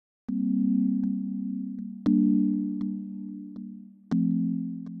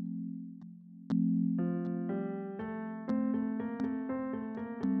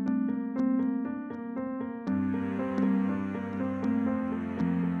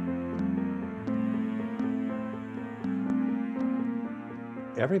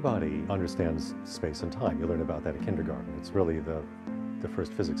Everybody understands space and time. You learn about that in kindergarten. It's really the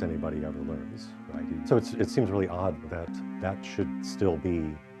first physics anybody ever learns, right? So it seems really odd that that should still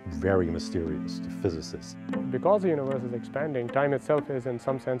be very mysterious to physicists. Because the universe is expanding, time itself is in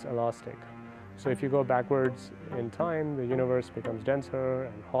some sense elastic. So if you go backwards in time, the universe becomes denser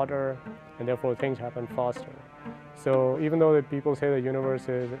and hotter, and therefore things happen faster. So even though the people say the universe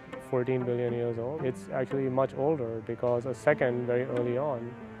is 14 billion years old, it's actually much older because a second very early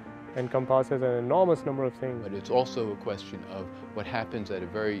on encompasses an enormous number of things. But it's also a question of what happens at a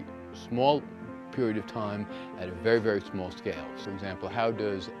very small period of time at a very, very small scale. For example, how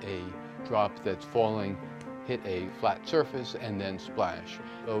does a drop that's falling hit a flat surface and then splash?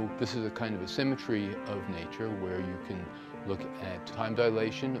 So this is a kind of a symmetry of nature where you can look at time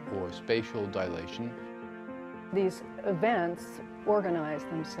dilation or spatial dilation. These events organize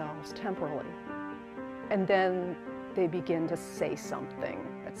themselves temporally, and then they begin to say something.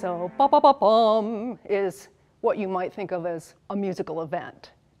 So ba-ba-ba-bum is what you might think of as a musical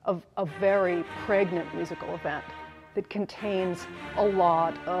event, a very pregnant musical event that contains a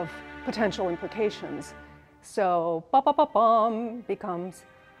lot of potential implications. So ba-ba-ba-bum becomes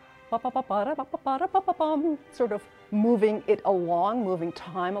ba-ba-ba-ba-da-ba-ba-da-ba-bum, sort of moving it along, moving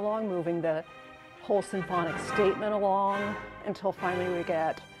time along, moving the whole symphonic statement along, until finally we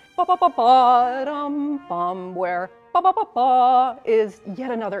get ba-ba-ba-ba-dum-bum, where ba-ba-ba-ba is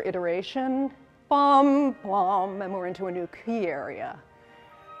yet another iteration, bum-bum, and we're into a new key area.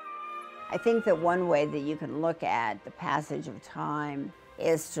 I think that one way that you can look at the passage of time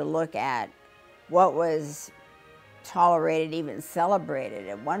is to look at what was tolerated, even celebrated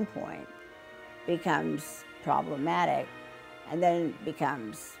at one point, becomes problematic, and then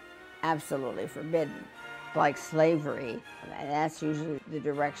becomes absolutely forbidden, like slavery, and that's usually the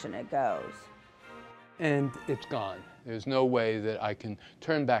direction it goes. And it's gone. There's no way that I can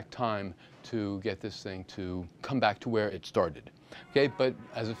turn back time to get this thing to come back to where it started. Okay, but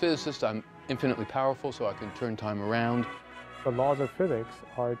as a physicist, I'm infinitely powerful, so I can turn time around. The laws of physics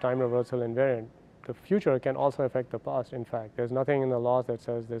are time reversal invariant. The future can also affect the past, in fact. There's nothing in the laws that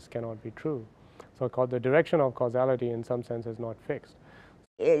says this cannot be true. So the direction of causality in some sense is not fixed.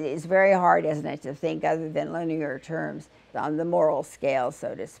 It's very hard, isn't it, to think other than linear terms on the moral scale,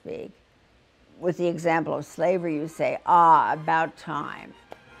 so to speak. With the example of slavery, you say, about time.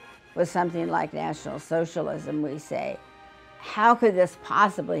 With something like National Socialism, we say, how could this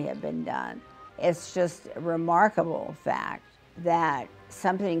possibly have been done? It's just a remarkable fact that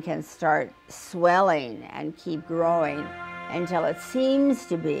something can start swelling and keep growing until it seems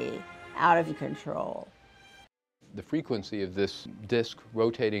to be out of control. The frequency of this disk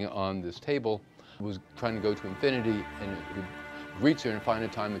rotating on this table was trying to go to infinity, and it would reach there in a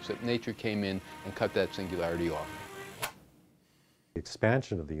finite time, except nature came in and cut that singularity off. The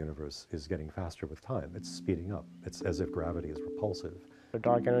expansion of the universe is getting faster with time. It's speeding up. It's as if gravity is repulsive. The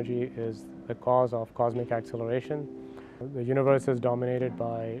dark energy is the cause of cosmic acceleration. The universe is dominated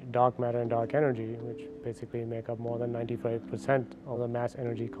by dark matter and dark energy, which basically make up more than 95% of the mass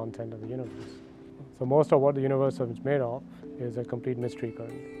energy content of the universe. So most of what the universe is made of is a complete mystery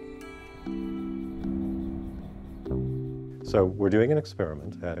current. So we're doing an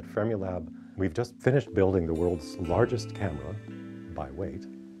experiment at Fermi Lab. We've just finished building the world's largest camera by weight,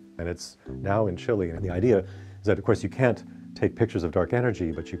 and it's now in Chile. And the idea is that, of course, you can't take pictures of dark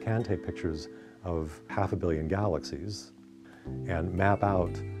energy, but you can take pictures of 500 million galaxies and map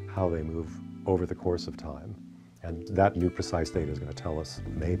out how they move over the course of time. And that new precise data is going to tell us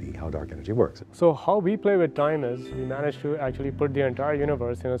maybe how dark energy works. So how we play with time is we managed to actually put the entire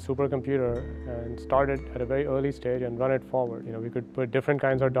universe in a supercomputer and start it at a very early stage and run it forward. We could put different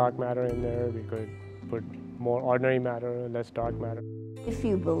kinds of dark matter in there. We could put more ordinary matter, less dark matter. If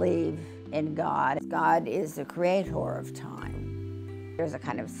you believe in God, God is the creator of time. There's a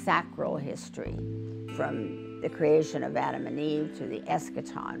kind of sacral history from the creation of Adam and Eve to the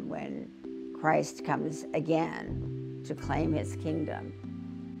eschaton, when Christ comes again to claim his kingdom.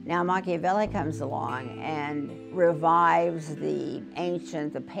 Now Machiavelli comes along and revives the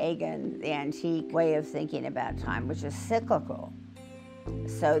ancient, the pagan, the antique way of thinking about time, which is cyclical,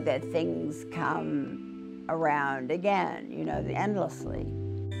 so that things come around again, endlessly.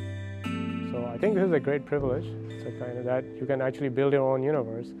 So I think this is a great privilege. It's a kind of that you can actually build your own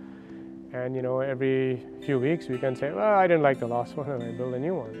universe. And every few weeks we can say, well, I didn't like the last one, and I build a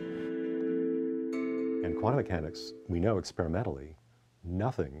new one. In quantum mechanics, we know experimentally,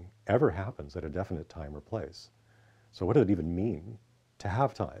 nothing ever happens at a definite time or place. So what does it even mean to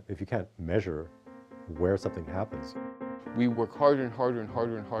have time if you can't measure where something happens. We work harder and harder and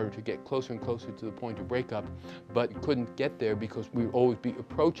harder and harder to get closer and closer to the point of breakup, but couldn't get there because we would always be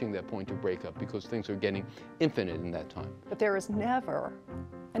approaching that point of breakup because things are getting infinite in that time. But there is never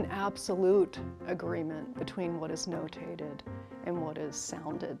an absolute agreement between what is notated and what is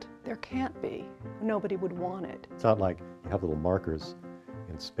sounded. There can't be. Nobody would want it. It's not like you have little markers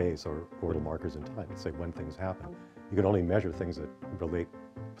in space or little markers in time that say when things happen. You can only measure things that relate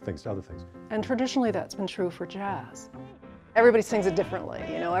things to other things. And traditionally that's been true for jazz. Everybody sings it differently,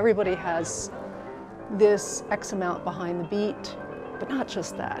 you know, everybody has this X amount behind the beat, but not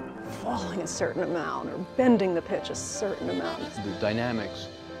just that, falling a certain amount or bending the pitch a certain amount. The dynamics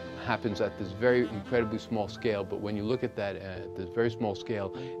happens at this very incredibly small scale, but when you look at that at this very small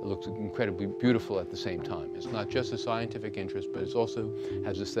scale, it looks incredibly beautiful at the same time. It's not just a scientific interest, but it also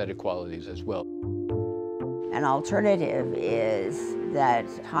has aesthetic qualities as well. An alternative is that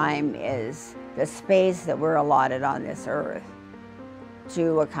time is the space that we're allotted on this earth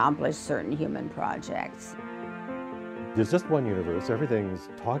to accomplish certain human projects. There's just one universe, everything's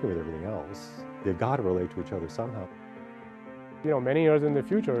talking with everything else. They've got to relate to each other somehow. You know, many years in the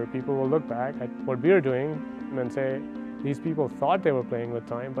future, people will look back at what we're doing and say, these people thought they were playing with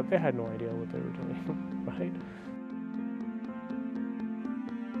time, but they had no idea what they were doing, right?